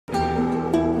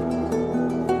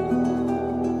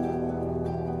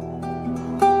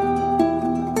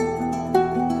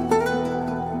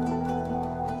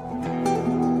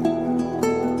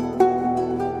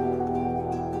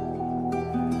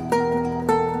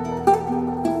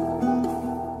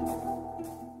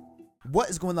What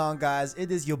is going on, guys?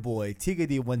 It is your boy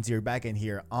TKD10 back in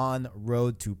here on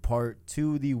Road to Part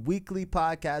 2, the weekly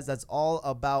podcast that's all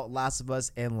about Last of Us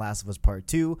and Last of Us Part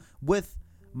 2 with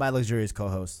my luxurious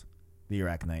co-host, the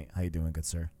Iraq Knight. How you doing, good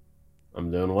sir? I'm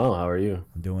doing well. How are you?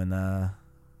 I'm doing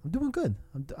good.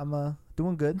 I'm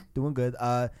doing good.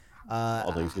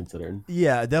 All things considered.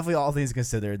 Yeah, definitely all things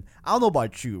considered. I don't know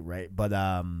about you, right? But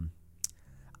I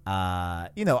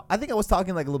think I was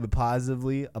talking like a little bit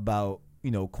positively about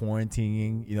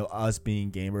quarantining, us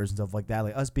being gamers and stuff like that,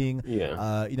 like us being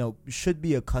should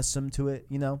be accustomed to it.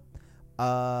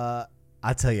 I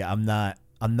tell you, I'm not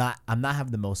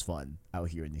having the most fun out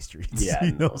here in these streets. Yeah,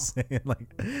 you know what I'm saying?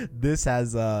 Like, this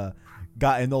has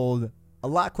gotten old a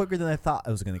lot quicker than I thought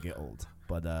it was gonna get old.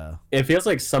 But it feels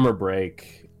like summer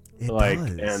break. It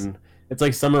does. And it's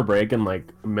like summer break in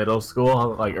like middle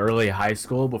school, like early high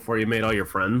school before you made all your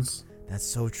friends. That's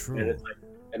so true.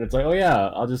 And it's like, oh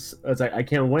yeah, it's like I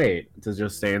can't wait to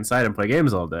just stay inside and play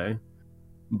games all day.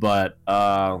 But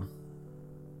and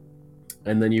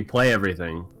then you play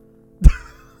everything.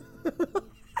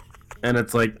 And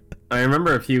it's like, I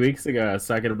remember a few weeks ago I was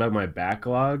talking about my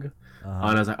backlog. And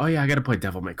I was like, oh yeah, I gotta play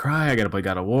Devil May Cry, I gotta play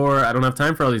God of War, I don't have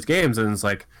time for all these games. And it's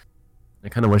like, I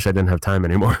kind of wish I didn't have time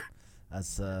anymore.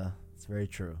 That's very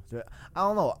true. I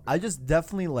don't know. I just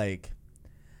definitely like.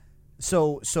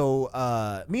 So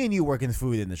me and you work in the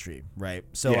food industry, right?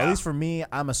 So Yeah. at least for me,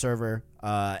 I'm a server,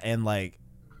 and like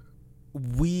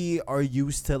we are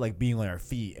used to like being on our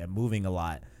feet and moving a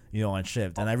lot, on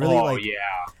shift. And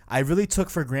I really took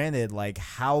for granted like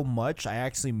how much I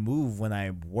actually move when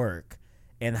I work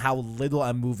and how little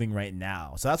I'm moving right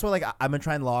now. So that's why like I've been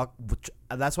trying to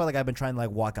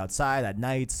walk outside at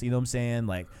nights, you know what I'm saying?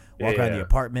 Like walk around the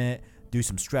apartment, do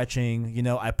some stretching,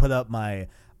 I put up my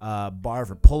bar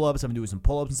for pull-ups. I'm doing some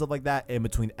pull-ups and stuff like that in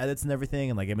between edits and everything,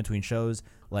 and like in between shows.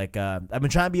 Like I've been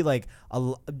trying to be like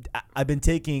I've been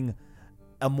taking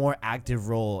a more active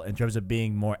role in terms of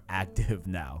being more active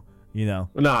now. No,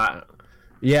 So,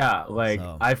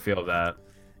 I feel that.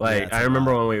 Like it's I a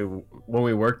remember when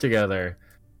we worked together,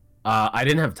 I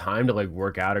didn't have time to like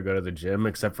work out or go to the gym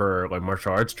except for like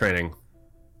martial arts training.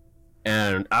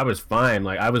 And I was fine.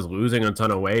 Like I was losing a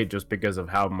ton of weight just because of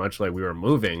how much like we were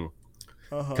moving.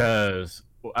 Because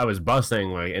I was busting,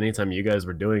 like anytime you guys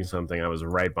were doing something, I was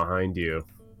right behind you,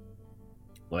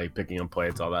 like picking up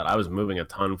plates, all that. I was moving a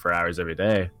ton for hours every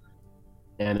day.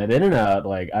 And at In-N-Out,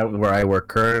 like where I work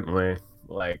currently,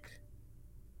 like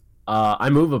I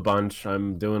move a bunch.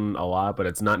 I'm doing a lot, but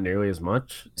it's not nearly as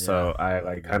much. So I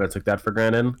like kind of took that for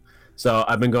granted. So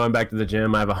I've been going back to the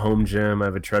gym. I have a home gym. I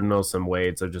have a treadmill, some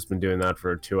weights. I've just been doing that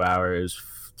for 2 hours,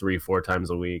 3-4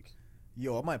 times a week.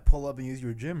 Yo, I might pull up and use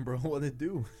your gym, bro. What it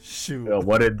do? Shoot. Yo,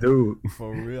 what it do?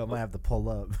 For real, I might have to pull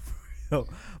up.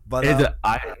 But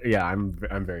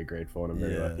I'm very grateful and I'm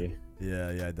very lucky.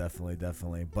 Yeah,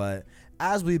 definitely. But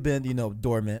as we've been,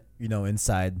 dormant,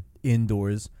 inside,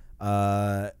 indoors,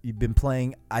 you've been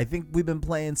playing. I think we've been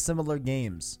playing similar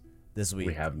games this week.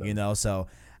 We have been. So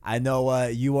I know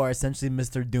you are essentially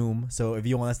Mr. Doom. So if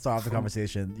you want to start off the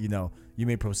conversation, you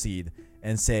may proceed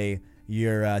and say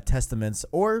your testaments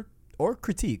or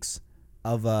critiques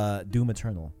of Doom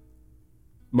Eternal.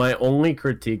 My only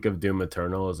critique of Doom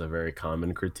Eternal is a very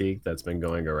common critique that's been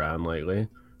going around lately.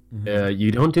 Mm-hmm. You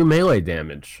don't do melee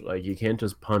damage. Like you can't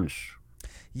just punch.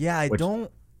 Yeah, I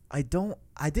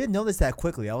didn't notice that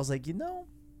quickly. I was like, I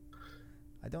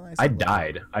don't. I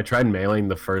died. I tried meleeing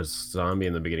the first zombie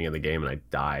in the beginning of the game, and I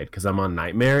died because I'm on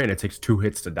Nightmare, and it takes 2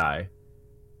 hits to die.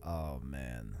 Oh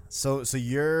man. So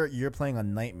you're playing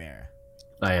on Nightmare.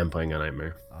 I am playing a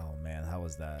Nightmare. Oh man, how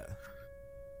was that?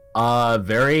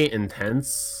 Very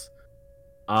intense.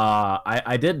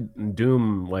 I did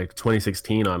Doom like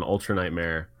 2016 on Ultra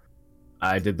Nightmare.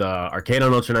 I did the arcade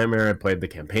on Ultra Nightmare. I played the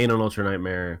campaign on Ultra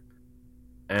Nightmare,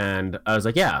 and I was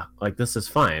like, yeah, like this is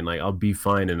fine. Like I'll be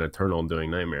fine in Eternal doing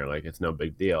Nightmare. Like it's no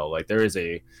big deal. Like there is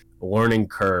a learning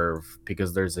curve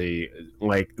because there's a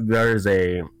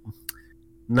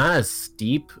not as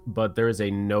steep, but there is a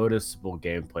noticeable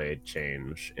gameplay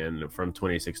change from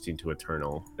 2016 to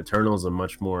Eternal. Eternal is a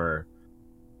much more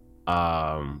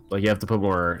like you have to put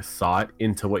more thought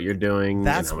into what you're doing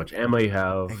and how much ammo you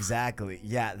have. Exactly.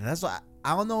 Yeah, that's why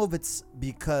I don't know if it's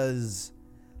because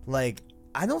like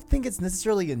I don't think it's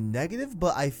necessarily a negative,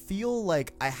 but I feel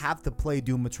like I have to play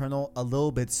Doom Eternal a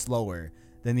little bit slower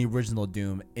than the original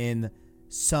Doom in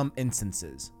some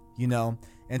instances,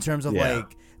 in terms of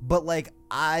but like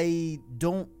I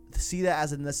don't see that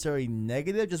as a necessarily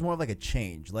negative, just more of like a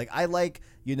change. Like I like,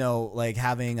 like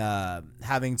having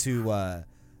to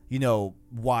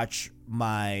watch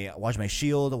my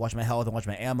shield, watch my health, and watch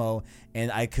my ammo,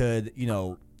 and I could,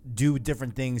 do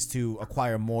different things to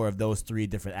acquire more of those 3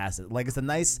 different assets. Like it's a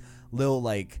nice little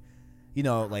like, you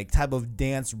know, like type of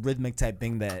dance rhythmic type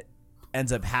thing that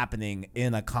ends up happening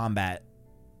in a combat,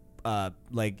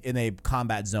 like in a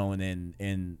combat zone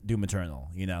in Doom Eternal.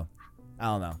 You know, I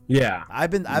don't know. Yeah,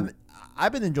 I've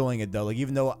been enjoying it though. Like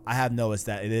even though I have noticed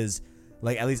that it is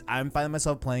like at least I'm finding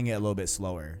myself playing it a little bit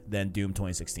slower than Doom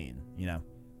 2016. You know.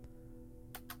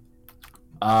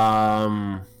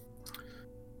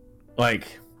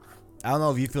 Like, I don't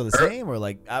know if you feel the same or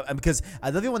like, because I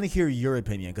definitely want to hear your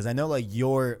opinion because I know like you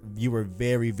were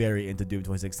very, very into Doom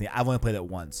 2016. I've only played it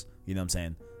once. You know what I'm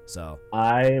saying? So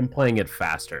I am playing it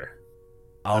faster.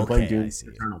 I'm playing Doom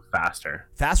Eternal faster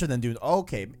than Doom.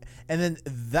 Okay, and then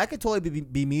that could totally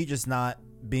be me just not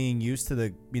being used to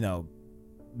the, you know,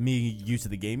 me used to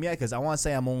the game yet. Because I want to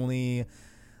say I'm only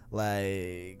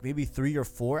like maybe 3 or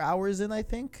 4 hours in. I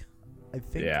think.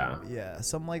 Yeah,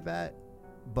 something like that.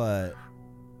 But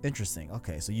interesting.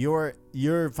 Okay, so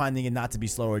you're finding it not to be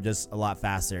slower, just a lot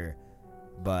faster.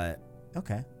 But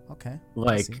okay.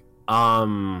 Like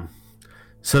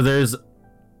so there's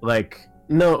like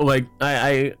no like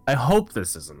I hope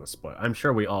this isn't a spoiler. I'm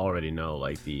sure we already know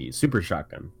like the super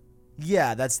shotgun.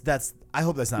 Yeah, that's I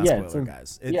hope that's not a spoiler,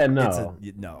 guys.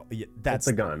 That's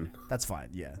a gun. That's fine.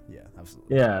 Yeah,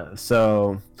 absolutely. Yeah,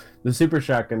 so the super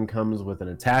shotgun comes with an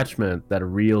attachment that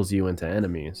reels you into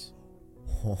enemies.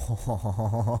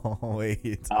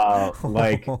 Wait.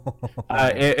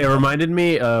 It reminded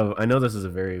me of, I know this is a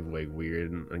very like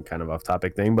weird and kind of off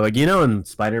topic thing, but like, you know, in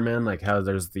Spider-Man, like how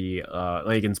there's the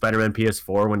like in Spider-Man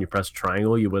PS4 when you press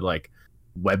triangle you would like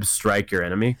web strike your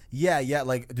enemy. Yeah,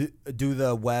 like do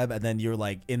the web and then you're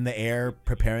like in the air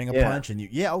preparing a punch and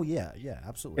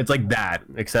absolutely. It's like that,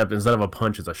 except instead of a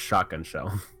punch it's a shotgun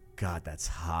shell. God, that's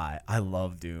hot. I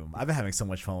love Doom. I've been having so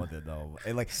much fun with it though.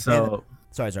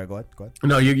 Sorry, go ahead.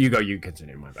 No, you go. You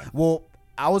continue. My bad. Well,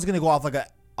 I was gonna go off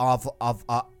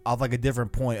like a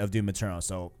different point of Doom Eternal.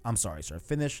 So I'm sorry, sir.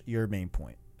 Finish your main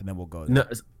point, and then we'll go there. No,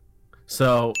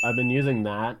 so I've been using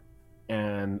that,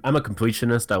 and I'm a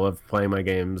completionist. I love playing my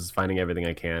games, finding everything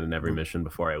I can in every mission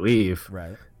before I leave.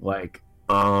 Right. Like,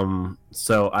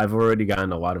 so I've already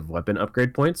gotten a lot of weapon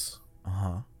upgrade points.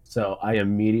 So I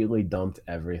immediately dumped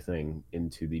everything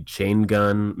into the chain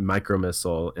gun, micro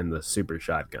missile, and the super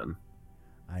shotgun.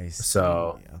 I see.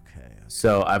 Okay.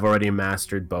 So I've already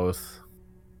mastered both,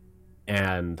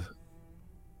 and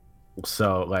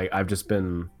so like I've just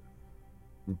been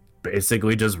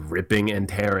basically just ripping and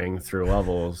tearing through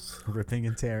levels. Ripping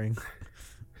and tearing.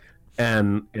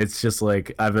 And it's just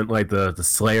like I've been like the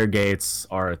Slayer gates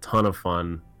are a ton of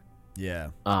fun.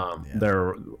 Yeah.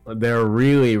 They're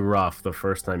really rough the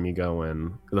first time you go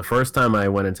in. The first time I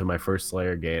went into my first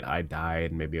Slayer gate, I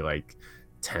died maybe like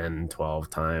 10, 12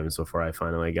 times before I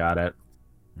finally got it.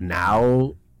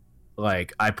 Now,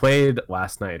 like I played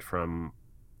last night from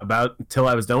about till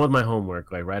I was done with my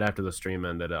homework, like right after the stream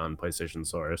ended on PlayStation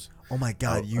Source. Oh my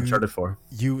god, you started for.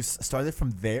 You started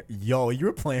from there? Yo, you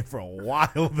were playing for a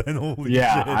while then. Holy shit.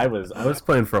 I was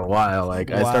playing for a while. Like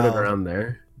wow. I started around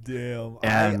there. Damn.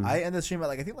 And I ended the stream at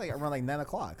like I think like around like 9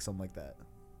 o'clock, something like that.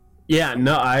 Yeah,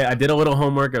 no, I did a little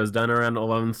homework. I was done around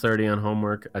 11:30 on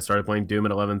homework. I started playing Doom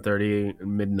at 11:30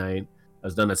 midnight. I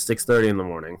was done at 6:30 in the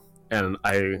morning, and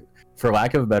I, for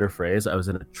lack of a better phrase, I was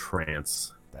in a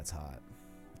trance. That's hot.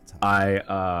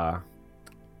 I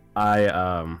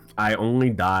only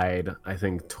died I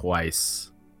think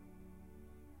twice,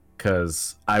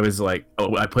 because I was like,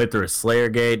 I played through a Slayer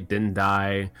gate, didn't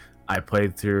die. I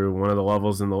played through one of the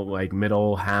levels in the like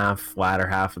latter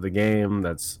half of the game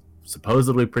that's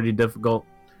supposedly pretty difficult,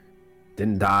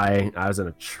 didn't die. I was in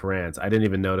a trance. I didn't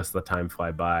even notice the time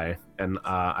fly by, and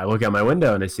I look out my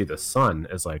window and I see the sun.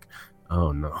 It's like,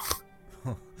 oh no.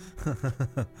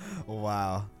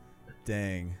 Wow,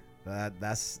 dang,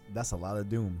 that's a lot of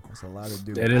Doom. That's a lot of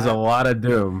Doom. It is a lot of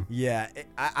Doom. Yeah,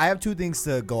 I have two things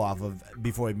to go off of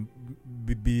before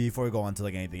we go on to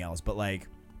like anything else, but like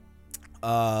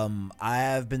I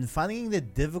have been finding the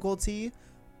difficulty,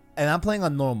 and I'm playing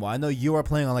on normal. I know you are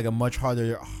playing on like a much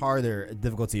harder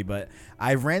difficulty, but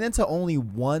I ran into only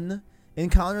one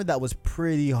encounter that was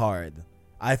pretty hard.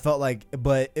 I felt like,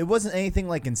 but it wasn't anything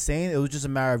like insane. It was just a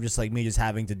matter of just like me just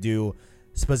having to do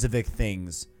specific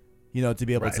things, you know, to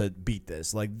be able to beat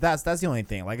this. Like that's the only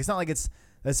thing. Like it's not like it's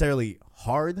necessarily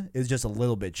hard. It's just a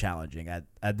little bit challenging at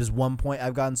this one point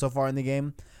I've gotten so far in the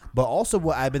game. But also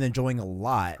what I've been enjoying a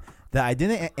lot that I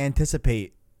didn't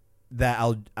anticipate that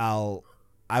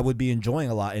I would be enjoying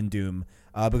a lot in Doom,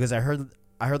 because I heard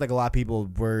like a lot of people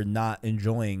were not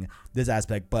enjoying this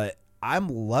aspect, but I'm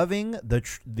loving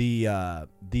the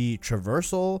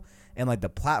traversal and like the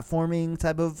platforming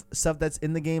type of stuff that's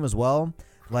in the game as well.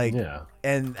 Like,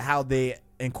 and how they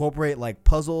incorporate like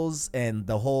puzzles and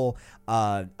the whole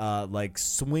like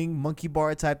swing monkey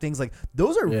bar type things. Like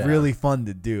those are really fun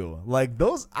to do. Like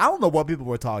those, I don't know what people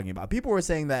were talking about. People were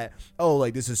saying that, oh,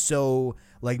 like this is so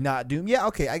like not Doom. Yeah,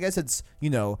 okay, I guess it's, you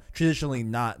know, traditionally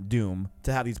not Doom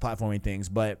to have these platforming things,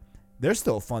 but they're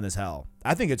still fun as hell.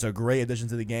 I think it's a great addition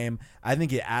to the game. I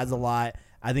think it adds a lot.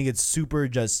 I think it's super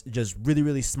just really,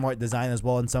 really smart design as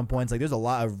well in some points. Like there's a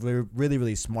lot of really,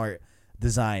 really smart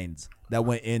designs that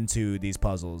went into these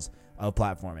puzzles of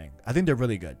platforming. I think they're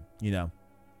really good, you know?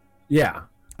 Yeah.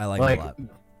 I like it a lot.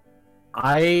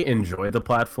 I enjoy the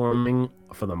platforming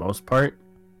for the most part,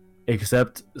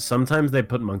 except sometimes they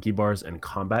put monkey bars in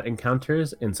combat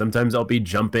encounters, and sometimes I'll be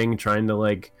jumping, trying to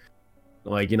like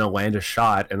you know, land a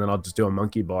shot, and then I'll just do a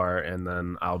monkey bar, and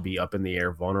then I'll be up in the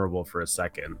air vulnerable for a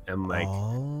second. And like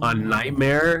on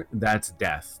Nightmare, that's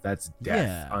death. That's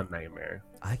death on Nightmare.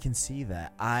 I can see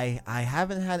that. I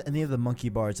haven't had any of the monkey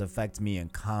bars affect me in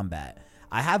combat.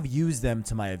 I have used them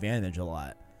to my advantage a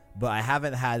lot, but I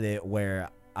haven't had it where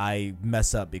I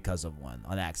mess up because of one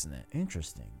on accident.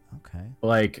 Interesting. Okay.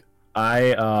 Like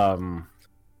on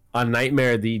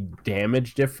Nightmare, the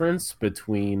damage difference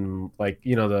between like,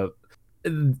 you know, the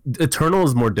Eternal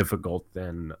is more difficult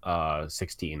than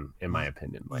 16 in my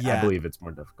opinion. Like, I believe it's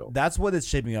more difficult. That's what it's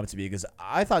shaping up to be, because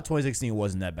I thought 2016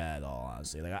 wasn't that bad at all,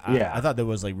 honestly. Like I thought there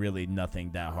was like really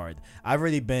nothing that hard. I've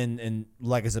already been in,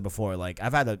 like I said before, like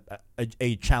I've had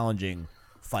a challenging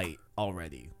fight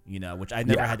already, you know, which I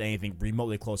never had anything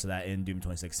remotely close to that in Doom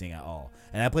 2016 at all.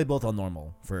 And I played both on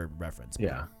normal for reference.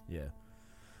 Yeah.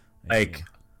 Like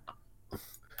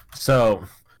so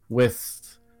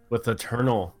with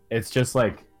Eternal, it's just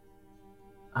like,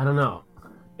 I don't know,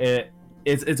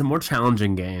 it's a more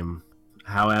challenging game.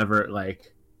 However,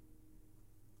 like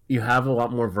you have a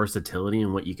lot more versatility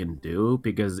in what you can do,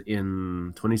 because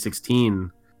in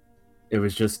 2016 it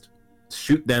was just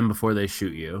shoot them before they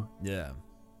shoot you.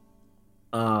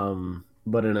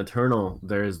 But in Eternal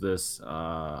there's this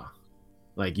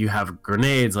like you have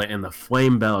grenades, like, and the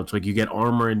flame belch, like you get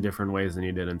armor in different ways than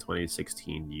you did in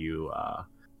 2016.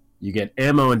 You get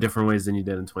ammo in different ways than you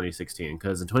did in 2016,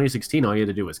 because in 2016 all you had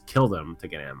to do was kill them to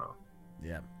get ammo.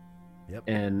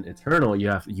 And Eternal, you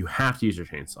have to use your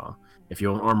chainsaw. If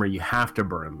you want armor, you have to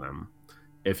burn them.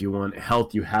 If you want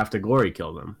health, you have to glory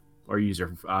kill them or use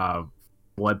your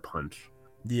blood punch.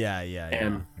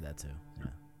 And that too.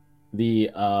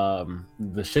 The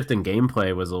shift in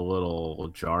gameplay was a little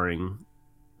jarring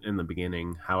in the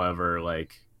beginning. However,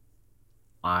 like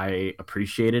I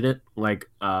appreciated it, like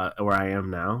where I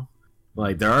am now.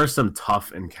 Like there are some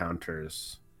tough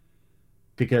encounters,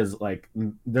 because like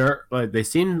they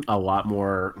seem a lot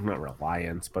more, not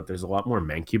reliance, but there's a lot more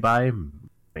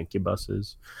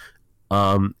mancubuses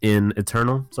in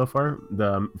Eternal so far.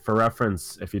 For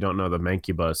reference, if you don't know, the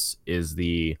mancubus is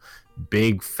the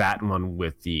big fat one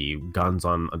with the guns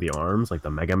on the arms, like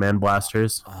the Mega Man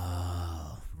blasters.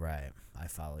 Oh, right. I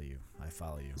follow you.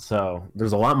 So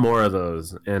there's a lot more of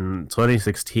those. In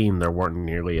 2016, there weren't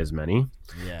nearly as many.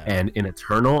 And in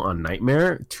Eternal on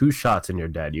Nightmare, 2 shots and you're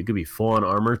dead. You could be full on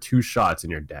armor, 2 shots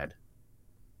and you're dead.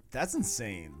 That's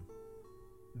insane.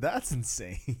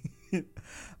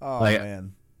 Oh, like,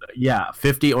 man. Yeah,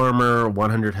 50 armor,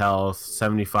 100 health,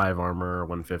 75 armor,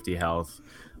 150 health.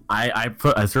 I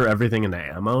threw everything into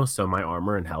ammo, so my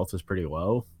armor and health is pretty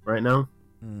low right now.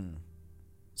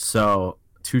 So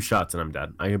 2 shots and I'm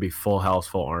dead. I can be full health,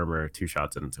 full armor, 2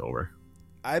 shots and it's over.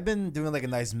 I've been doing like a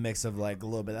nice mix of like a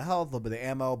little bit of health, a little bit of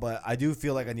ammo, but I do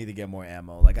feel like I need to get more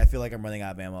ammo. Like I feel like I'm running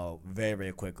out of ammo very,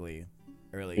 very quickly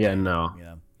early. You know,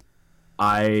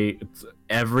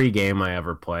 every game I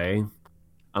ever play,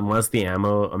 unless the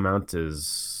ammo amount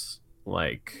is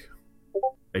like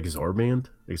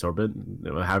exorbitant,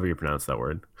 however you pronounce that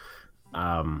word,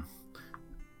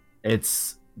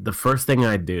 it's the first thing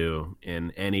I do in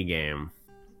any game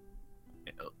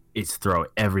is throw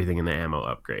everything in the ammo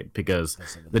upgrade, because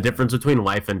the difference between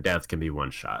life and death can be 1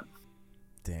 shot.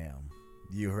 Damn,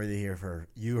 you heard it here first.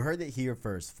 You heard it here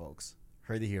first, folks.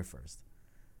 Heard it here first.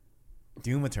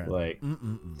 Doom Eternal. Like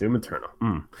Doom Eternal.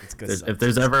 It's good. If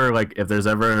there's ever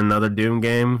another Doom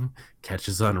game, catch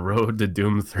us on Road to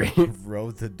Doom 3.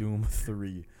 Road to Doom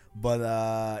 3.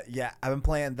 But yeah, I've been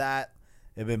playing that.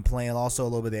 I've been playing also a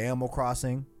little bit of Animal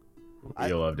Crossing.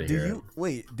 You'll love to hear it.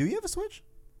 Wait, do you have a Switch?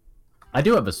 I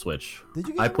do have a Switch. Did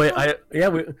you get like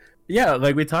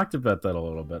we talked about that a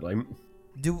little bit. Like,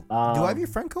 do I have your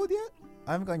friend code yet?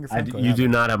 I haven't gotten your friend code. You do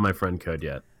not have my friend code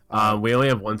yet. We only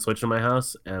have one Switch in my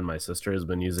house, and my sister has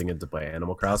been using it to play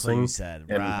Animal Crossing. That's what you said,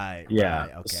 and, right? Yeah.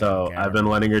 Right. Okay, so okay, I've been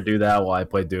letting her do that while I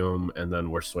play Doom, and then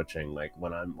we're switching. Like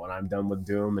when I'm done with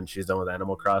Doom and she's done with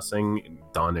Animal Crossing,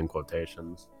 done in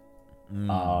quotations.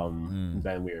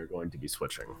 Then we are going to be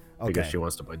switching because she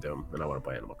wants to play Doom and I want to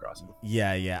play Animal Crossing.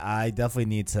 Yeah. I definitely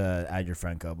need to add your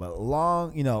friend code, but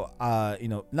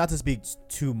not to speak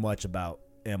too much about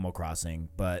Animal Crossing,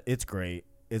 but it's great.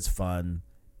 It's fun.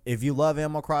 If you love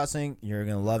Animal Crossing, you're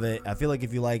gonna love it. I feel like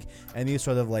if you like any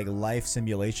sort of like life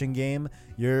simulation game,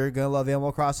 you're gonna love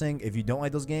Animal Crossing. If you don't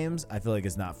like those games, I feel like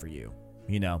it's not for you.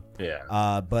 Yeah.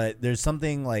 But there's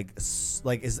something like it's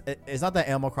not that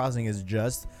Animal Crossing is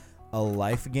just a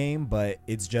life game, but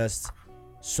it's just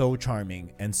so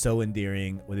charming and so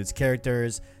endearing with its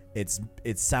characters. Its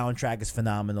soundtrack is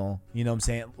phenomenal. You know what I'm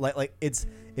saying? Like it's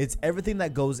everything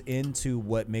that goes into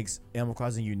what makes Animal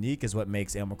Crossing unique is what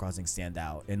makes Animal Crossing stand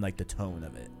out, and like the tone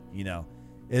of it.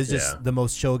 It's just the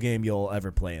most chill game you'll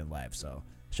ever play in life. So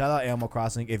shout out Animal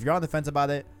Crossing. If you're on the fence about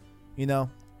it,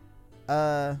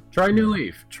 try New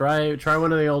Leaf. Try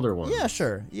one of the older ones. Yeah,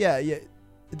 sure. Yeah.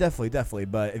 Definitely.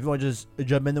 But if you want to just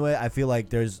jump into it, I feel like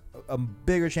there's a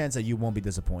bigger chance that you won't be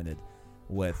disappointed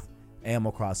with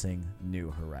Animal Crossing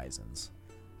New Horizons.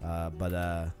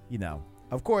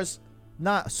 Of course,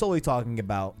 not solely talking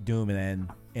about Doom and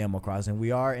Animal Crossing.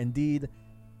 We are indeed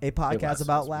a podcast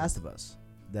about Last of Us.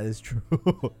 That is true.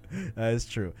 That is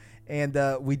true. And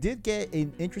we did get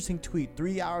an interesting tweet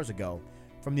 3 hours ago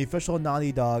from the official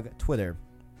Naughty Dog Twitter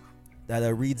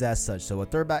that reads as such. So a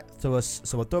throwback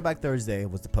Thursday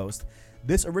was the post.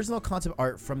 This original concept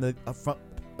art from the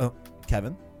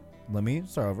Kevin. Let me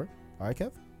start over. All right,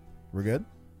 Kev. We're good?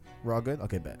 We're all good?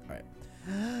 Okay, bet. All right.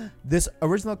 This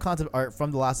original concept art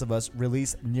from The Last of Us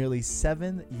released nearly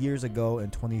 7 years ago in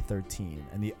 2013.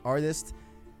 And the artist...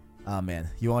 Oh, man.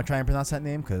 You want to try and pronounce that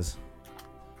name? Because...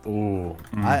 Ooh.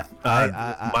 My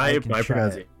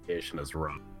pronunciation is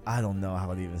wrong. I don't know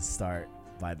how to even start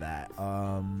by that.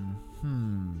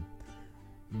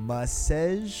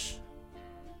 Masej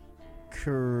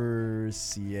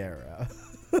Cursiera.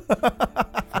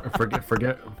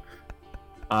 Forget.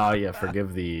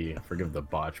 Forgive the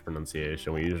botch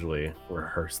pronunciation. We usually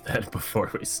rehearse that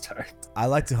before we start. I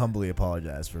like to humbly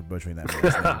apologize for butchering that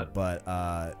name,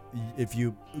 but if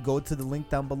you go to the link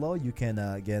down below, you can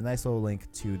get a nice little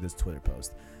link to this Twitter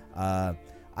post. I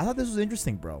thought this was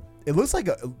interesting, bro. It looks like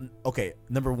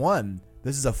number one,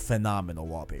 this is a phenomenal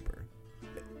wallpaper.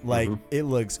 Like it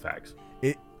looks facts.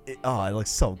 It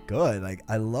looks so good. Like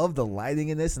I love the lighting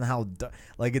in this and how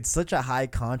it's such a high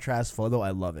contrast photo. I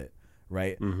love it.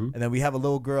 Right. And then we have a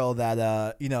little girl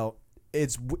that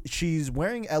she's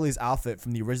wearing Ellie's outfit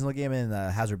from the original game and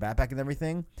has her backpack and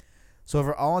everything. So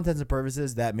for all intents and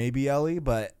purposes, that may be Ellie,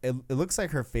 but it looks like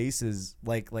her face is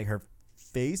like her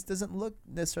face doesn't look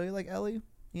necessarily like Ellie,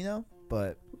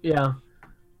 but yeah,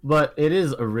 but it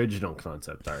is original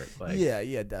concept art. Like,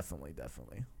 yeah, definitely.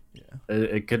 Yeah,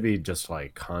 it could be just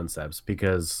like concepts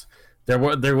because there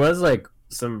was like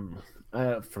some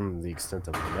from the extent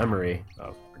of my memory.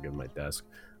 Oh, forgive my desk.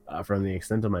 From the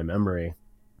extent of my memory,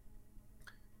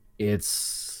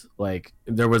 it's like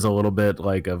there was a little bit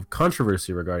like of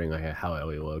controversy regarding like how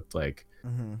Ellie looked like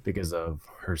because of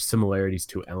her similarities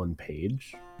to Ellen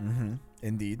Page.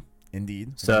 Indeed.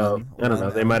 So I don't know.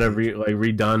 They might have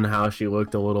redone how she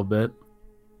looked a little bit.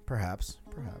 Perhaps.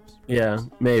 Yeah,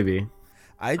 maybe.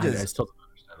 I still don't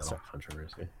understand that whole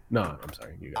controversy. No, I'm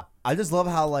sorry. You go. I just love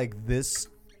how this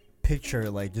picture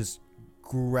just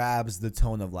grabs the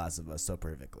tone of Last of Us so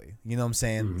perfectly. You know what I'm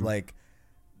saying?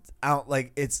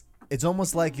 It's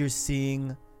almost like you're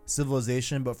seeing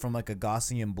Civilization, but from a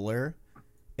Gaussian blur.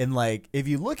 And if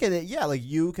you look at it,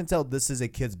 you can tell this is a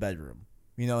kid's bedroom.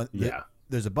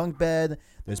 There's a bunk bed.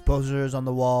 There's posters on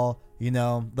the wall.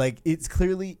 It's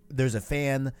clearly there's a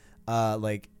fan,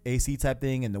 AC type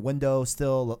thing in the window.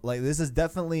 Still, this is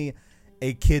definitely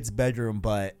a kid's bedroom,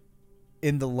 but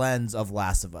in the lens of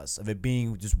Last of Us, of it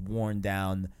being just worn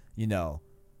down.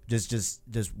 Just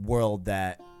world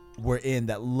that we're in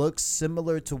that looks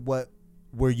similar to what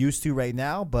we're used to right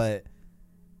now, but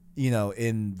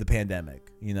in the pandemic.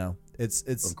 It's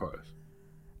of course.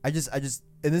 I just and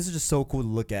this is just so cool to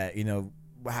look at,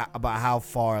 about how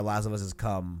far Last of Us has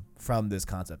come from this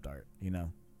concept art.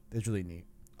 It's really neat.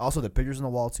 Also, the pictures on the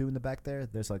wall too in the back there.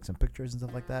 There's some pictures and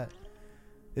stuff like that.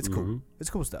 It's cool. It's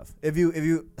cool stuff. If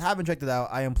you haven't checked it out,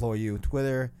 I implore you,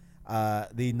 Twitter,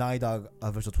 the Naughty Dog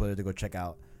official Twitter, to go check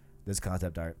out this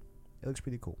concept art. It looks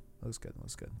pretty cool. It looks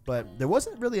good. But there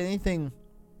wasn't really anything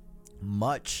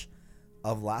much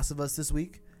of Last of Us this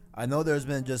week. I know there's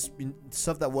been just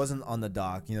stuff that wasn't on the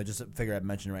doc. Just a figure I'd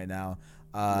mention right now.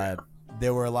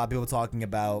 There were a lot of people talking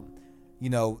about,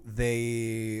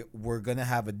 they were gonna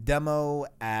have a demo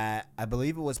at, I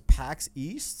believe it was PAX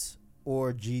East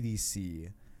or GDC,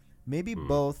 maybe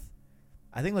both.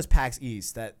 I think it was PAX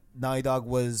East that Naughty Dog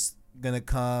was gonna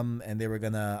come and they were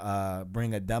gonna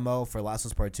bring a demo for Last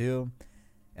of Us Part 2,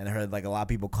 and I heard like a lot of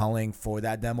people calling for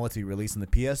that demo to be released in the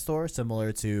PS Store,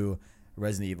 similar to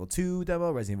Resident Evil 2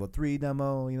 demo, Resident Evil 3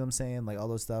 demo, you know what I'm saying, like all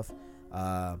those stuff.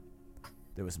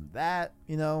 There was some of that,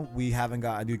 we haven't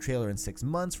got a new trailer in 6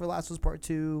 months for Last of Us Part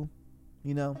 2,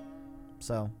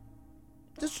 so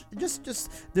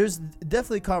just there's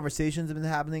definitely conversations have been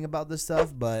happening about this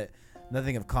stuff, but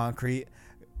nothing of concrete.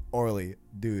 Orly,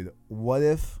 dude, what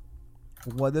if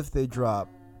they drop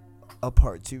a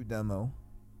Part 2 demo?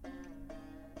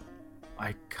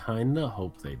 I kind of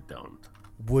hope they don't.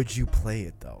 Would you play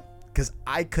it though? Because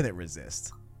I couldn't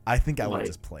resist. I think I would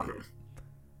just play it.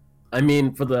 I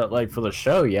mean, for the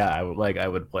show, yeah, I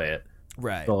would play it.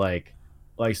 Right.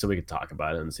 But so we could talk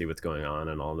about it and see what's going on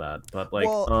and all that. But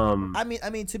I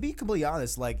mean, to be completely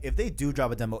honest, like if they do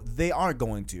drop a demo, they aren't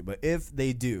going to, but if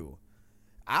they do,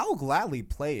 I'll gladly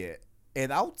play it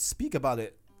and I'll speak about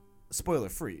it spoiler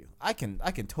free. I can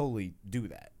totally do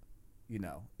that.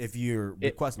 If you're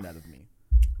requesting that of me.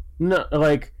 No,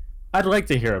 I'd like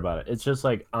to hear about it. It's just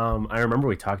I remember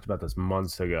we talked about this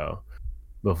months ago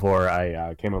before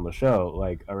I came on the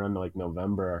show, around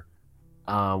November,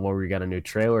 where we got a new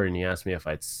trailer and you asked me if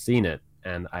I'd seen it,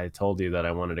 and I told you that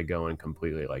I wanted to go in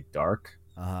completely dark.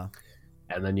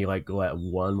 And then you let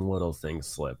one little thing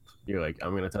slip. You're like,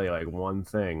 I'm gonna tell you one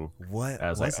thing. What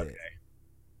was it? Okay.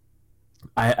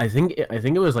 I think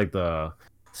it was the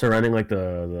surrounding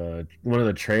the one of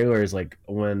the trailers,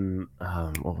 when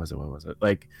what was it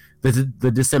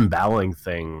the disemboweling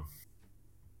thing.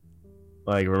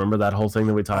 Remember that whole thing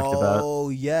that we talked about? Oh,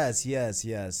 yes. You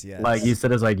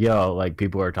said it's yo,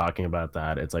 people are talking about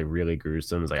that. It's really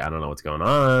gruesome. It's I don't know what's going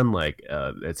on.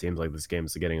 It seems like this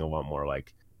game's getting a lot more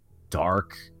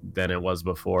dark than it was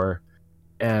before.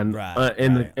 And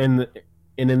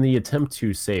in the attempt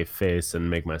to save face and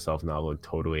make myself not look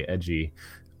totally edgy,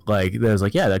 there's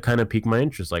that kind of piqued my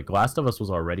interest. Last of Us was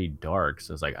already dark,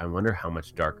 so it's I wonder how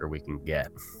much darker we can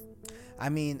get. I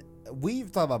mean, we've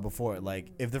thought about before,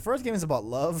 if the first game is about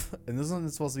love and this one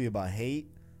is supposed to be about hate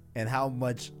and how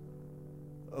much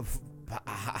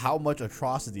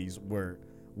atrocities were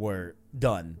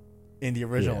done in the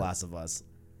original Last of Us,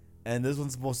 and this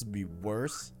one's supposed to be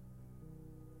worse,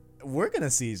 we're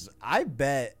gonna see. I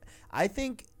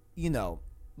think I know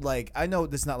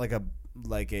this is not a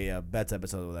bets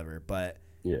episode or whatever, but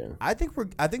I think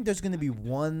there's gonna be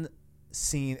one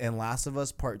scene in Last of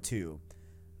Us Part 2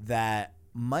 that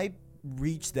might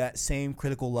reach that same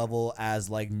critical level as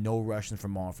No Russian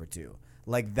from Modern Warfare 2,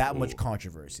 that much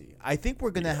controversy. I think we're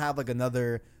gonna have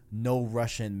another No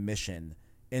Russian mission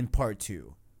in Part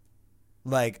 2,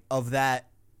 of that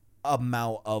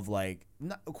amount of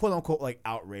quote unquote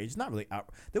outrage. Not really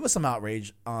there was some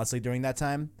outrage honestly during that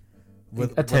time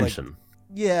with attention.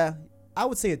 Yeah, I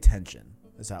would say attention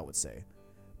is how I would say,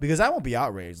 because I won't be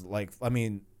outraged unless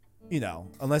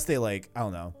they I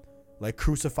don't know,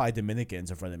 crucify Dominicans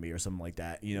in front of me or something like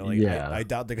that. I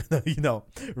doubt they're gonna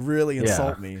really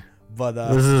insult me. But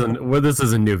this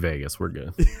isn't New Vegas. We're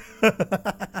good.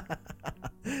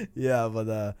 Yeah,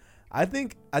 but I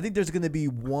think there's gonna be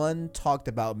one talked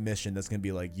about mission that's gonna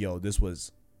be yo, this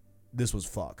was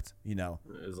fucked.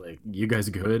 It's you guys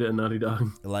good at Naughty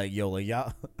Dog? Y'all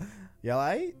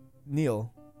alright?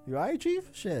 Neil, you alright,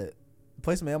 Chief? Shit,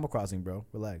 play some Animal Crossing, bro.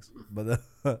 Relax.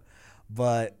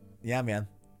 But yeah, man.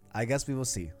 I guess we will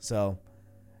see. So,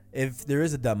 if there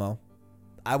is a demo,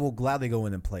 I will gladly go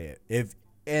in and play it.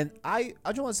 I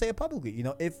just want to say it publicly.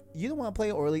 If you don't want to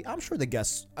play it early, I'm sure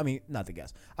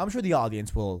I'm sure the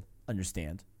audience will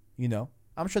understand.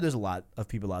 I'm sure there's a lot of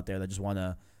people out there that just want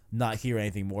to not hear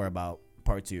anything more about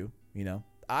Part 2.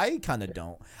 I kind of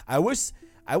don't. I wish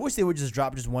they would just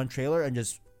drop just one trailer and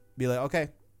just be okay,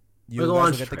 you guys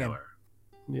will get the game.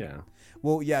 Yeah.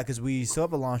 Well, yeah, because we still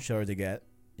have a launch trailer to get.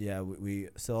 Yeah, we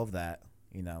still have that,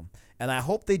 And I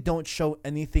hope they don't show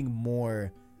anything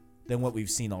more than what we've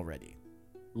seen already.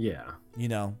 Yeah.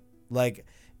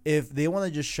 If they want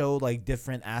to just show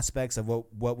different aspects of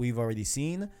what we've already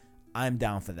seen, I'm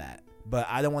down for that. But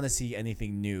I don't want to see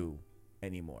anything new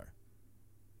anymore.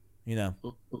 As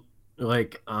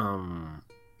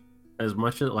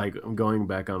much as going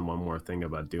back on one more thing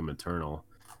about Doom Eternal,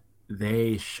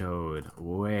 they showed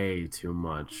way too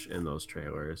much in those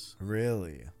trailers.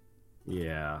 Really?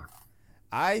 Yeah.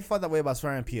 I felt that way about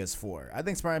Spider-Man PS4. I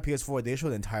think Spider-Man PS4, they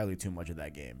showed entirely too much of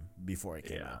that game before it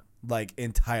came out. Like,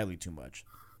 entirely too much.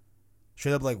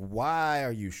 Straight up, like, why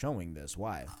are you showing this?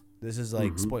 Why? This is,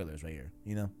 like, spoilers right here,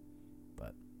 you know?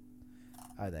 But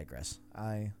I digress.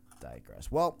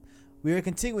 Well, we are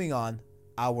continuing on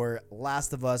our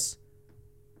Last of Us.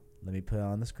 Let me put it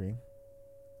on the screen.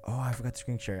 Oh, I forgot to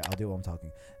screen share. I'll do it while I'm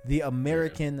talking. The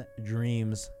American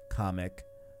Dreams comic,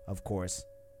 of course.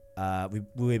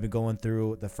 We've been going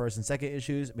through the first and second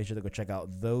issues. Make sure to go check out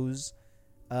those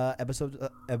episodes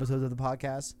of the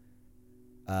podcast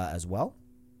as well.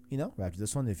 You know, after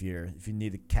this one, if you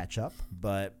need to catch up.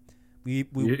 But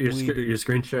you're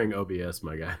screen sharing OBS,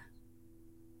 my guy.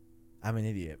 I'm an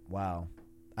idiot. Wow,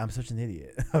 I'm such an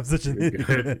idiot. I'm such an idiot.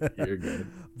 Good. You're good.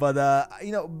 But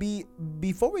you know,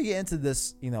 before we get into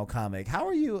this, you know, comic, how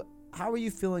are you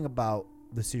feeling about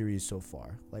the series so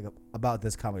far? Like about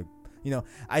this comic. You know,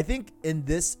 I think in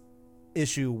this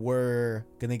issue we're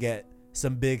gonna get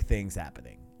some big things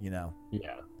happening. You know.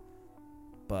 Yeah.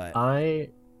 But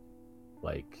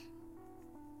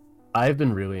I've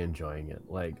been really enjoying it.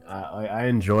 Like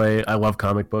I love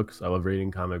comic books. I love reading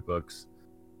comic books.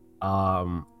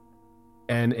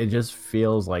 And it just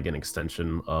feels like an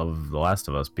extension of The Last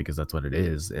of Us because that's what it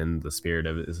is. And the spirit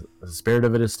of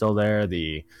it is still there.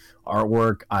 The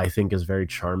artwork I think is very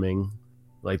charming.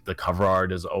 Like the cover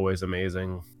art is always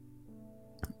amazing,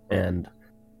 and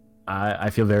I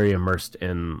feel very immersed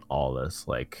in all this.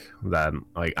 Like that,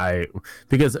 like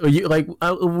because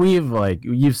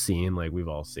you've seen, like we've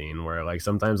all seen where like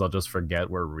sometimes I'll just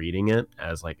forget we're reading it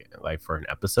as like for an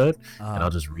episode, and I'll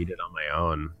just read it on my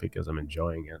own because I'm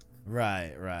enjoying it.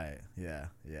 Right, yeah.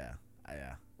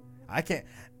 I can't.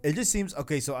 It just seems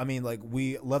okay. So I mean, like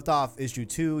we left off issue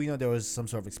 2. You know, there was some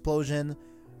sort of explosion.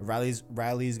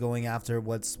 Riley's going after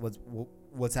what's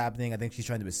happening. I think she's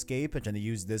trying to escape and trying to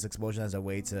use this explosion as a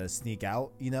way to sneak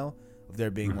out, you know, of there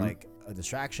being like a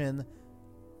distraction.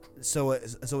 So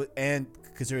and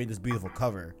considering this beautiful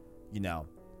cover, you know,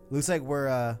 looks like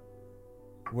we're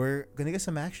gonna get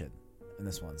some action in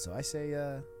this one. So I say,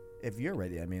 if you're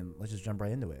ready, I mean, let's just jump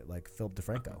right into it, like Philip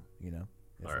DeFranco, you know.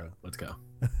 All right, let's go.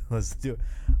 Let's do it.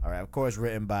 All right, of course,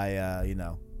 written by you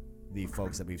know, the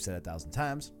folks that we've said 1,000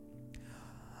 times.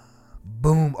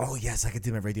 Boom. Oh yes, I could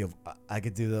do my radio. I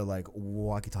could do the like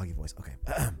walkie-talkie voice. Okay.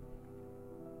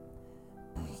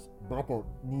 Backup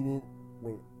needed.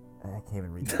 Wait, I can't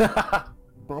even read that.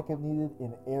 Backup needed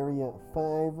in Area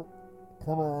 5.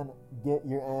 Come on, get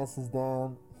your asses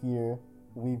down here.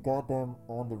 We've got them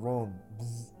on the run.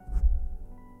 Bzz.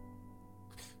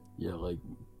 Yeah, like,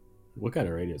 what kind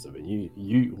of radios have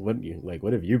been what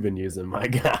have you been using, my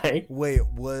guy? Wait,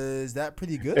 was that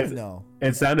pretty good or no?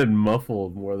 It sounded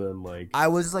muffled more than like. I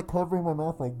was just like covering my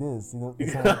mouth like this, you know.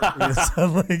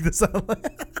 The sound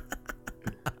like.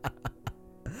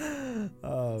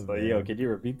 Oh, so yo, can you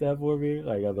repeat that for me,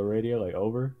 like on the radio, like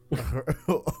over?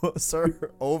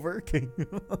 Sir, over? Can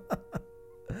you?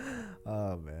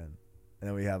 Oh man, and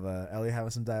then we have Ellie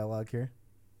having some dialogue here.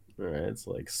 All right, it's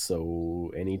like,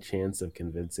 so any chance of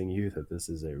convincing you that this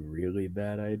is a really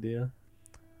bad idea?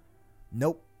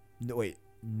 Nope. No, wait.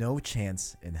 No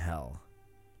chance in hell.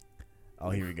 Oh,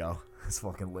 here we go. It's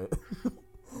fucking lit.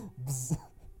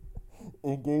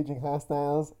 Engaging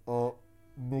hostiles at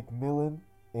McMillan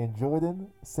and Jordan.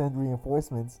 Send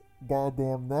reinforcements.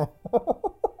 Goddamn now.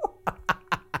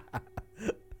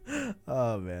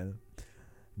 Oh, man.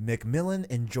 McMillan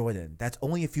and Jordan. That's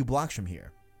only a few blocks from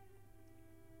here.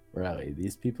 Riley,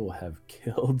 these people have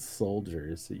killed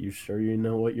soldiers. Are you sure you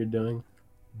know what you're doing?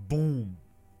 Boom.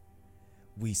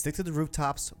 We stick to the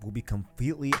rooftops. We'll be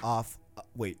completely off.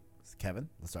 Wait, Kevin,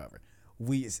 let's start over.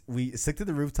 We stick to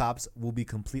the rooftops. We'll be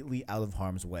completely out of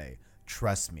harm's way.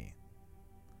 Trust me.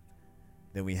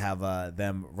 Then we have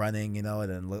them running, you know,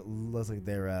 and then looks like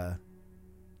they're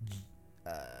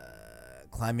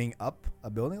climbing up a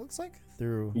building. Looks like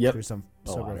through some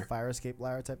sort of fire escape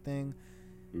ladder type thing,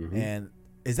 and.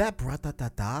 Is that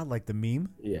bra-ta-ta-ta, like the meme?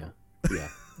 Yeah.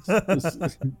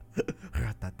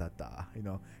 Bra-ta-ta-ta, you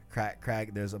know,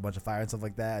 crack, there's a bunch of fire and stuff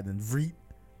like that, and then vreet,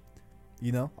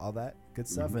 you know, all that good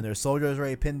stuff. And there's soldiers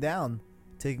already pinned down,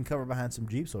 taking cover behind some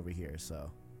Jeeps over here, so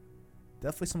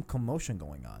definitely some commotion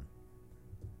going on.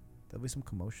 Definitely some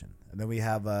commotion. And then we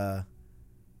have, looks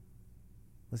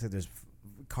like there's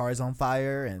cars on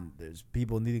fire, and there's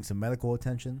people needing some medical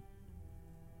attention.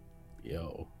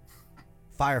 Yo.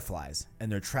 Fireflies, and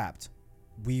they're trapped.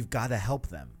 We've got to help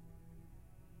them.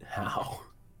 How?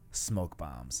 Smoke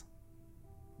bombs.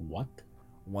 What?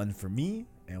 One for me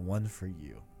and one for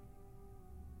you.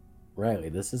 Riley,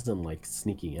 this isn't like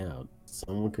sneaking out.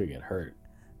 Someone could get hurt.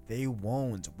 They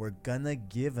won't. We're gonna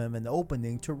give him an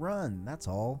opening to run. That's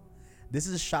all. This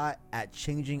is a shot at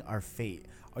changing our fate.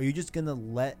 Are you just gonna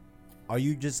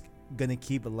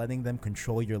keep letting them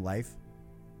control your life?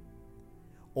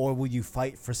 Or will you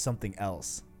fight for something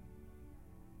else?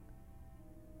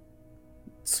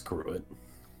 Screw it.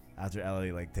 After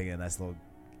Ellie like taking a nice little.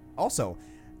 Also,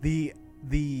 them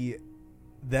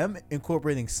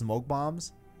incorporating smoke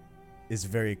bombs is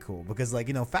very cool because,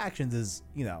 like, factions is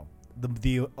the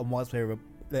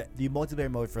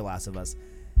multiplayer mode for Last of Us,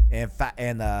 and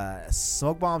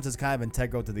smoke bombs is kind of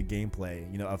integral to the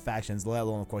gameplay of factions, let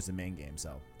alone of course the main game.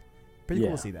 So pretty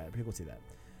cool to see that.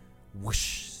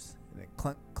 Whoosh,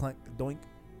 clunk clunk doink.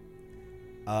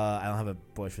 I don't have a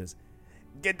voice for this.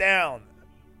 Get down.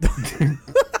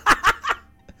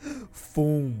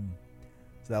 Boom.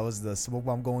 So that was the smoke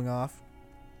bomb going off.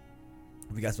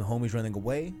 We got some homies running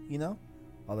away,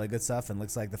 all that good stuff, and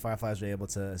looks like the Fireflies were able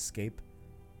to escape,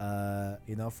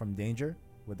 from danger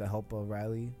with the help of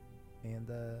Riley and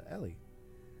Ellie.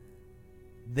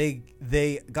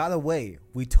 They got away.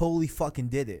 We totally fucking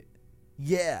did it.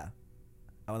 Yeah.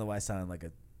 I don't know why I sounded like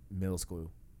a middle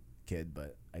school kid,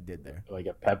 but I did there. Like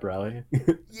a pep rally.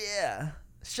 Yeah.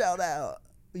 Shout out.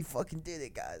 We fucking did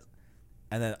it, guys.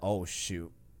 And then, oh shoot,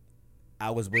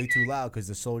 I was way too loud because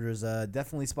the soldiers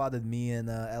definitely spotted me and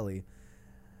Ellie.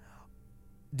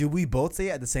 Do we both say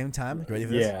it at the same time? You ready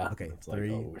for this? Yeah. Okay. It's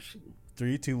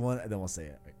 3, 2, 1, and then we'll say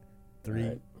it. Right. 3,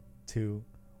 right. 2,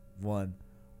 1.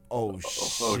 Oh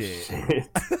shit.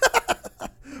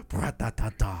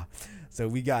 So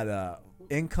we got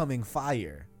incoming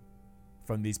fire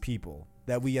from these people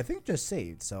that we I think just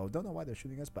saved. So don't know why they're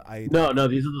shooting us, but No,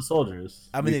 these are the soldiers.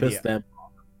 I'm an idiot. Them.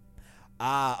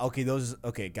 Okay,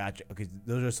 gotcha. Okay,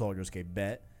 those are soldiers. Okay,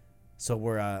 bet. So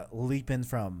we're leaping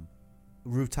from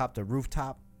rooftop to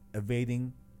rooftop,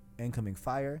 evading incoming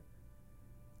fire.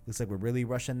 Looks like we're really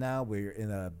rushing now. We're in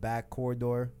a back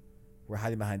corridor. We're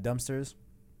hiding behind dumpsters.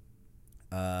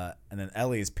 And then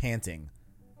Ellie is panting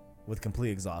with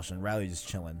complete exhaustion. Riley just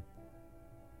chilling.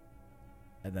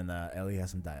 And then Ellie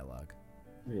has some dialogue.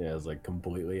 Yeah, it's like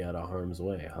completely out of harm's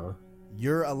way, huh?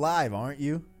 You're alive, aren't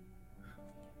you?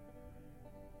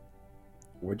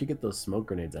 Where'd you get those smoke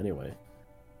grenades anyway?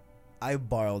 I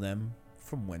borrowed them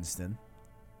from Winston.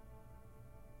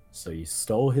 So you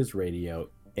stole his radio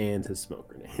and his smoke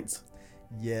grenades.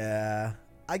 Yeah.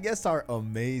 I guess our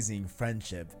amazing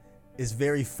friendship is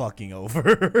very fucking over.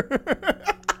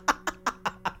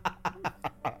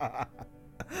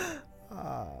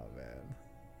 Oh, man.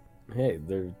 Hey,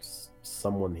 there's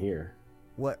someone here.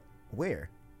 What? Where?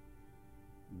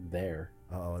 There.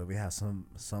 Oh, we have some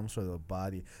sort of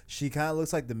body. She kind of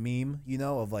looks like the meme,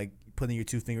 of like putting your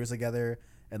two fingers together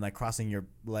and like crossing your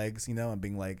legs, and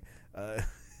being like,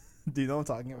 do you know what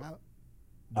I'm talking about?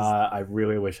 I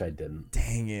really wish I didn't.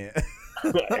 Dang it.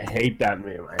 I hate that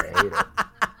meme. I hate it.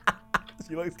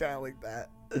 She looks kind of like that.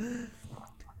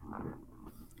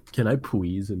 Can I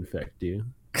please infect you?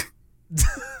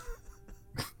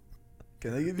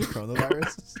 Can I give you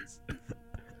coronavirus?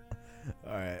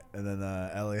 All right, and then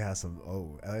Ellie has some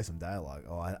dialogue.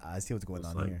 Oh, I see what's going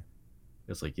on here.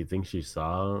 It's like, you think she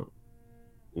saw?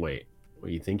 Wait,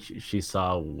 you think she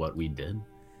saw what we did?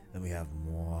 Then we have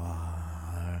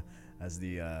more as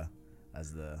the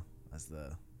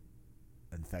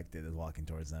infected is walking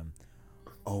towards them.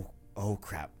 Oh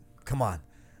crap! Come on!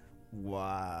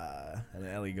 Wow! And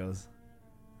then Ellie goes,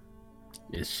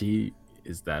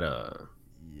 Is that a?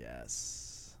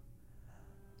 Yes.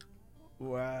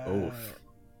 Wow. Oh.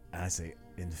 I say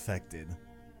infected.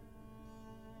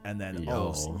 And then,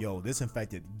 this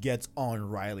infected gets on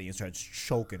Riley and starts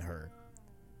choking her.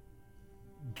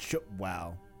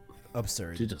 Wow.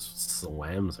 Absurd. She just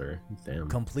slams her. Damn.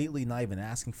 Completely not even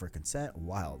asking for consent.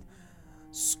 Wild.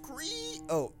 Scream.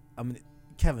 Oh,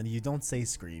 Kevin, you don't say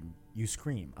scream. You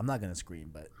scream. I'm not going to scream,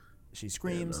 but she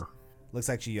screams. Yeah, no. Looks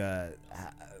like she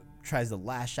tries to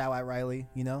lash out at Riley,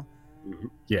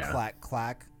 Yeah. Clack,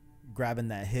 clack. Grabbing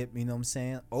that hip, you know what I'm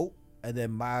saying? Oh, and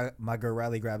then my girl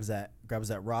Riley grabs that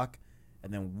rock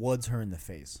and then woods her in the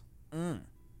face.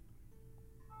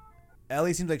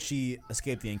 Ellie seems like she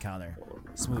escaped the encounter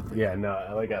smoothly. Yeah, no,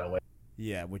 Ellie got away.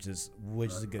 Yeah, which is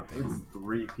a good thing. It's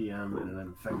 3 p.m. in an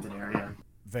infected area.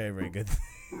 Very, very good.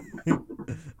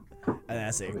 And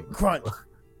I say crunch.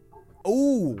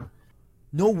 Oh,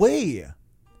 no way.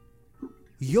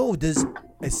 Yo,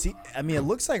 it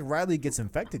looks like Riley gets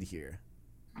infected here.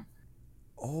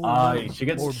 Oh, she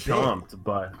gets chomped,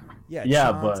 but yeah,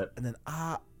 chomped, but and then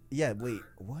wait,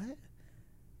 what?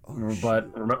 Oh,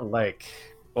 but like,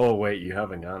 oh wait, you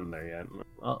haven't gotten there yet.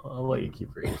 I'll let you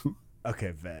keep reading.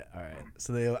 Okay, bet. All right.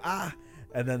 So they go,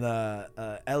 And then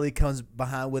Ellie comes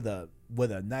behind with a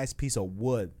nice piece of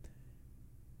wood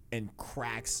and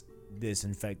cracks this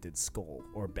infected skull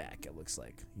or back. It looks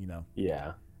like, you know.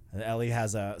 Yeah. And Ellie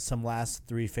has some last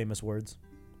 3 famous words.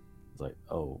 It's like,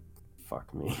 oh,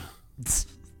 fuck me.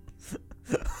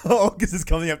 Oh, because it's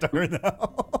coming after her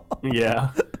now.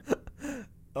 Yeah.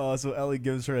 Oh, so Ellie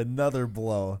gives her another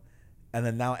blow, and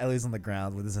then now Ellie's on the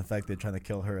ground with this infected trying to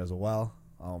kill her as well.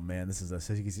 Oh man, this is a.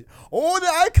 Oh, then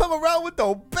I come around with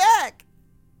the back,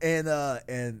 and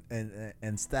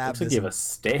stab. Looks like you have a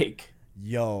steak.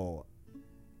 Yo,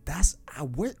 that's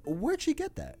where'd she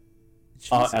get that?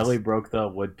 Oh, Ellie broke the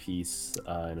wood piece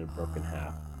in a broken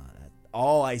half.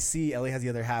 Oh, I see. Ellie has the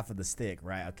other half of the stick,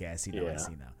 right? Okay, I see now. Yeah. I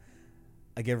see now.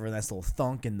 I give her a nice little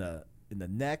thunk in the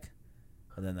neck,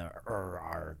 and then the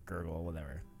gurgle,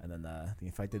 whatever, and then the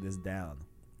infected is down.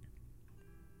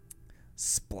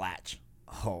 Splatch.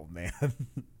 Oh man,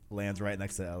 lands right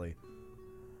next to Ellie.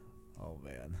 Oh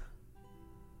man.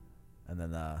 And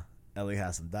then Ellie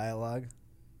has some dialogue.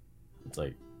 It's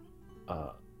like,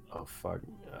 oh fuck,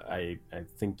 I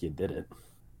think you did it.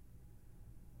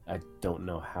 I don't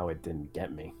know how it didn't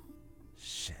get me.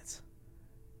 Shit.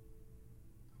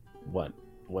 What?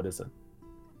 What is it?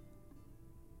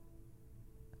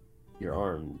 Your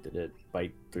arm, did it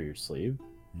bite through your sleeve?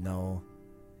 No,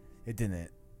 it didn't.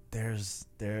 There's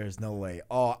no way.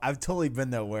 Oh, I've totally been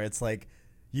there where it's like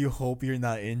you hope you're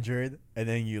not injured, and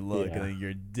then you look, and then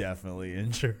you're definitely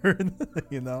injured.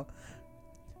 You know?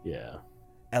 Yeah.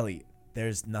 Ellie,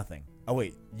 there's nothing. Oh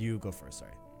wait, you go first.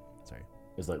 Sorry.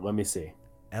 It's like, let me see.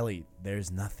 Ellie,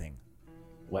 there's nothing.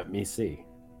 Let me see.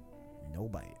 No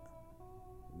bite.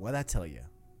 What'd I tell you?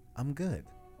 I'm good.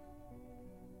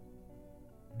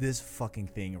 This fucking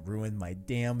thing ruined my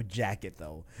damn jacket,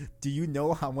 though. Do you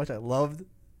know how much I loved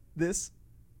this?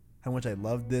 How much I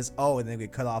loved this? Oh, and then we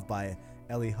get cut off by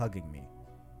Ellie hugging me.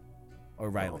 Or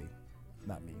Riley.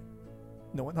 Not me.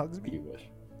 No one hugs me. You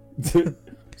wish.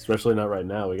 Especially not right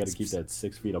now. We got to keep that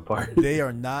 6 feet apart. They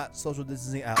are not social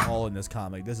distancing at all in this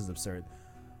comic. This is absurd.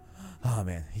 Oh,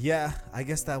 man. Yeah, I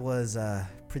guess that was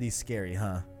pretty scary,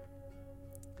 huh?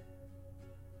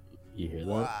 You hear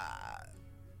that?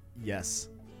 Yes.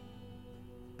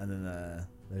 And then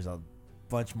there's a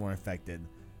bunch more infected.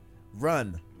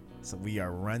 Run. So we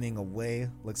are running away.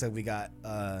 Looks like we got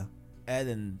Ed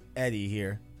and Eddie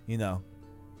here, you know,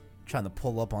 trying to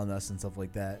pull up on us and stuff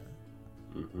like that.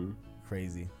 Mm-hmm.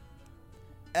 Crazy.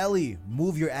 Ellie,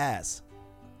 move your ass.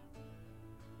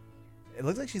 It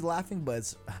looks like she's laughing, but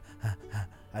it's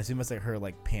I assume it's like her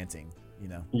like panting, you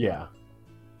know. Yeah.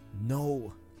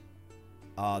 No.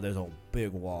 There's a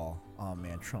big wall. Oh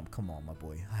man, Trump, come on, my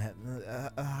boy.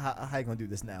 How you gonna do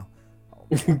this now? Oh,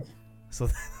 man. So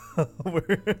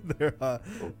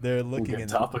they're looking at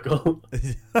topical.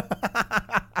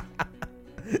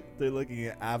 They're looking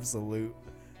at absolute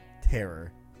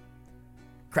terror.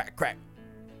 Crack, crack.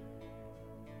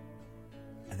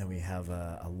 And then we have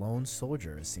a lone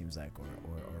soldier, it seems like,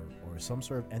 or some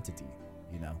sort of entity,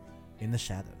 you know, in the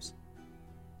shadows.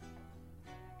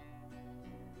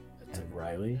 It's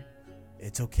Riley.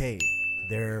 It's okay.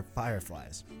 They're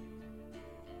fireflies.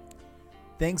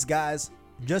 Thanks, guys.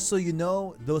 Just so you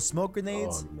know, those smoke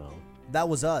grenades, oh, no. That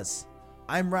was us.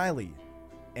 I'm Riley.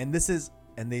 And this is...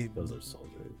 And those are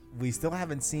soldiers. We still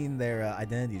haven't seen their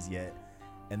identities yet.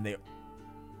 And they...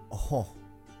 Oh.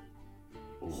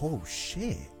 Oh,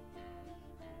 shit.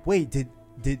 Wait, did...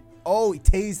 Oh, he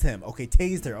tased him. Okay,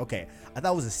 tased her. Okay. I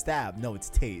thought it was a stab. No, it's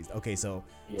tased. Okay, so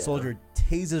soldier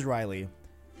tases Riley.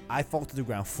 I fall to the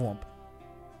ground. Flump.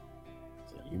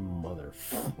 You mother.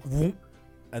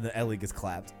 And then Ellie gets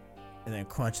clapped. And then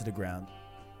crunch to the ground.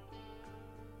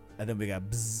 And then we got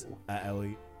bzzz at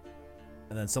Ellie.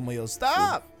 And then someone yells,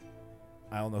 stop!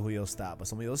 I don't know who yells stop, but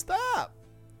someone yells, stop!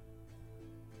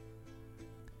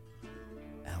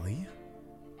 Ellie?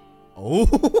 Oh,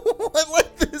 I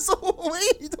like this. Oh,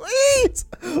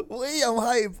 wait, I'm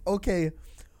hype. Okay.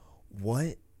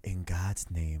 What in God's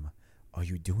name are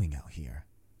you doing out here?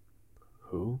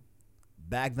 Who?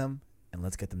 Bag them and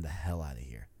let's get them the hell out of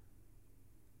here.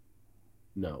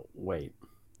 No, wait.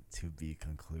 To be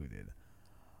concluded.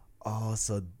 Oh,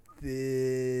 so I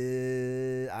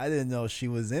didn't know she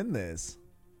was in this.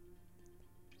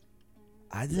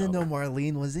 I didn't know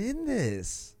Marlene was in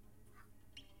this.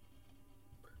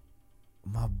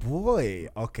 My boy.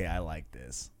 Okay, I like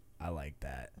this. I like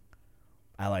that.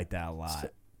 I like that a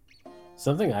lot.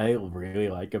 Something I really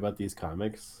like about these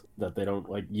comics that they don't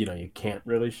like, you know, you can't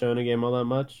really show in a game all that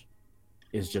much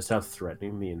is just how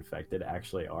threatening the infected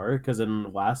actually are. Because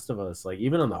in Last of Us, like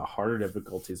even on the harder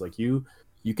difficulties, like you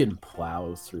you can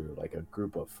plow through like a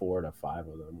group of 4 to 5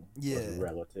 of them with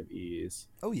relative ease.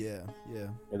 Oh yeah, yeah.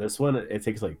 And this one, it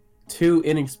takes like 2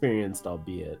 inexperienced,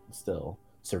 albeit still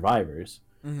survivors,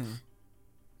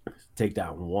 take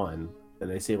down 1, and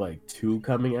they see like 2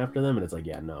 coming after them, and it's like,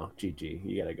 yeah, no, GG,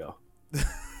 you gotta go.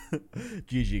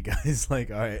 GG, guys.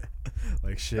 Like, all right,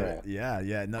 like shit. Right.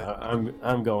 Yeah. No,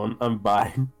 I'm going. I'm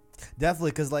buying.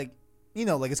 Definitely, because like, you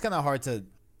know, like it's kind of hard to,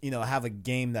 you know, have a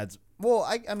game that's well,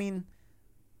 I mean,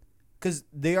 because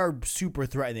they are super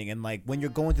threatening, and like when you're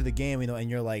going through the game, you know, and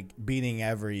you're like beating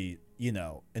every, you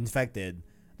know, infected,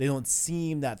 they don't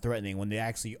seem that threatening when they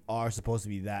actually are supposed to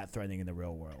be that threatening in the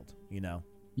real world, you know.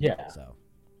 Yeah. So,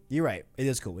 you're right. It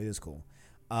is cool.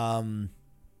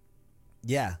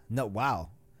 Yeah. No. Wow.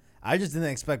 I just didn't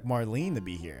expect Marlene to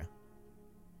be here.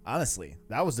 Honestly,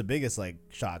 that was the biggest like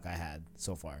shock I had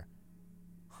so far.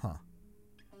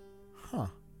 Huh.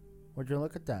 Would you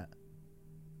look at that?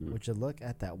 Would you look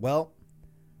at that? Well,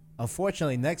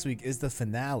 unfortunately, next week is the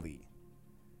finale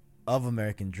of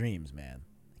American Dreams, man.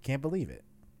 I can't believe it.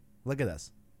 Look at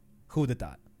us. Who'd have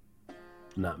thought?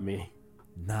 Not me.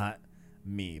 Not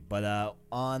me. But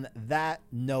on that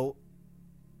note,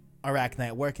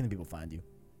 Arachnite, where can people find you?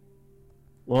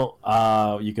 Well,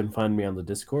 you can find me on the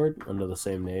Discord under the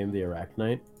same name, the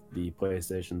Arachnite, the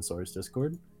PlayStation Source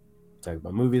Discord. Talk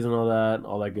about movies and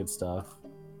all that good stuff.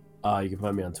 You can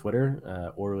find me on Twitter,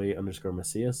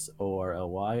 Orly_Macias,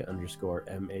 ORLY_MACIAS.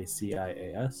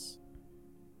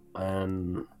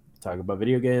 And talk about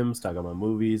video games, talk about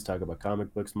movies, talk about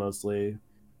comic books mostly.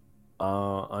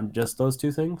 On just those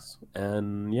 2 things.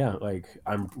 And yeah, like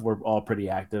we're all pretty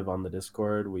active on the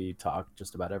Discord. We talk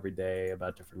just about every day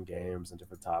about different games and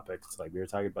different topics. Like we were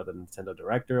talking about the Nintendo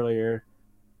Direct earlier,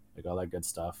 like all that good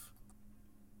stuff.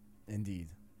 Indeed.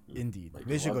 Like,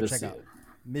 Make sure to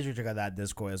check out that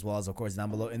Discord, as well as, of course,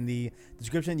 down below in the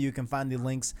description you can find the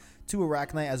links to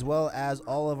Arachnite, as well as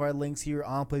all of our links here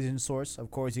on PlayStation Source.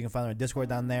 Of course, you can find our Discord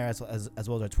down there, as well as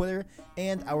our Twitter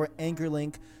and our Anchor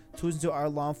link to listen to our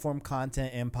long-form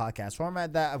content in podcast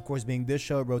format. That, of course, being this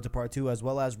show, Road to Part 2, as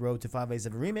well as Road to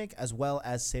 587 Remake, as well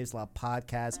as Save Slot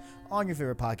Podcast on your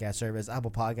favorite podcast service,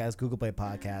 Apple Podcasts, Google Play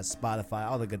Podcasts, Spotify,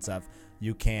 all the good stuff.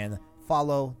 You can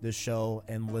follow the show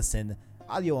and listen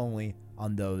audio only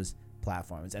on those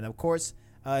platforms. And of course,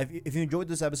 if you enjoyed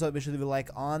this episode, make sure to leave a like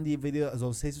on the video, as well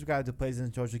as stay subscribed to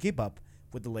PlayStation Source to keep up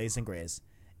with the latest and greatest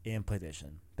in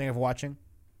PlayStation. Thank you for watching,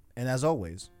 and as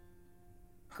always,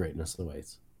 greatness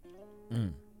awaits.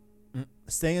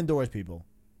 Stay indoors, people.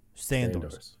 Stay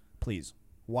indoors. Please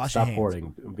wash your hands. Stop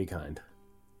hoarding. Be kind.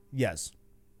 Yes.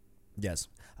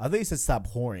 I think you said stop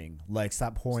whoring. Like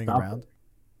stop whoring around.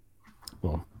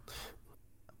 Well,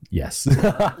 yes.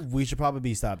 We should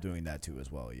probably stop doing that too, as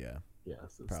well. Yeah.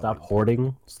 Yes. Stop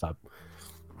hoarding. Stop.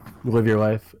 Live your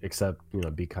life. Except,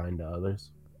 be kind to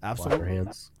others. Absolutely. Wash your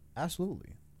hands.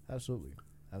 Absolutely.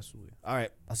 All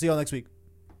right. I'll see y'all next week.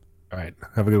 All right.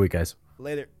 Have a good week, guys.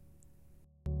 Later.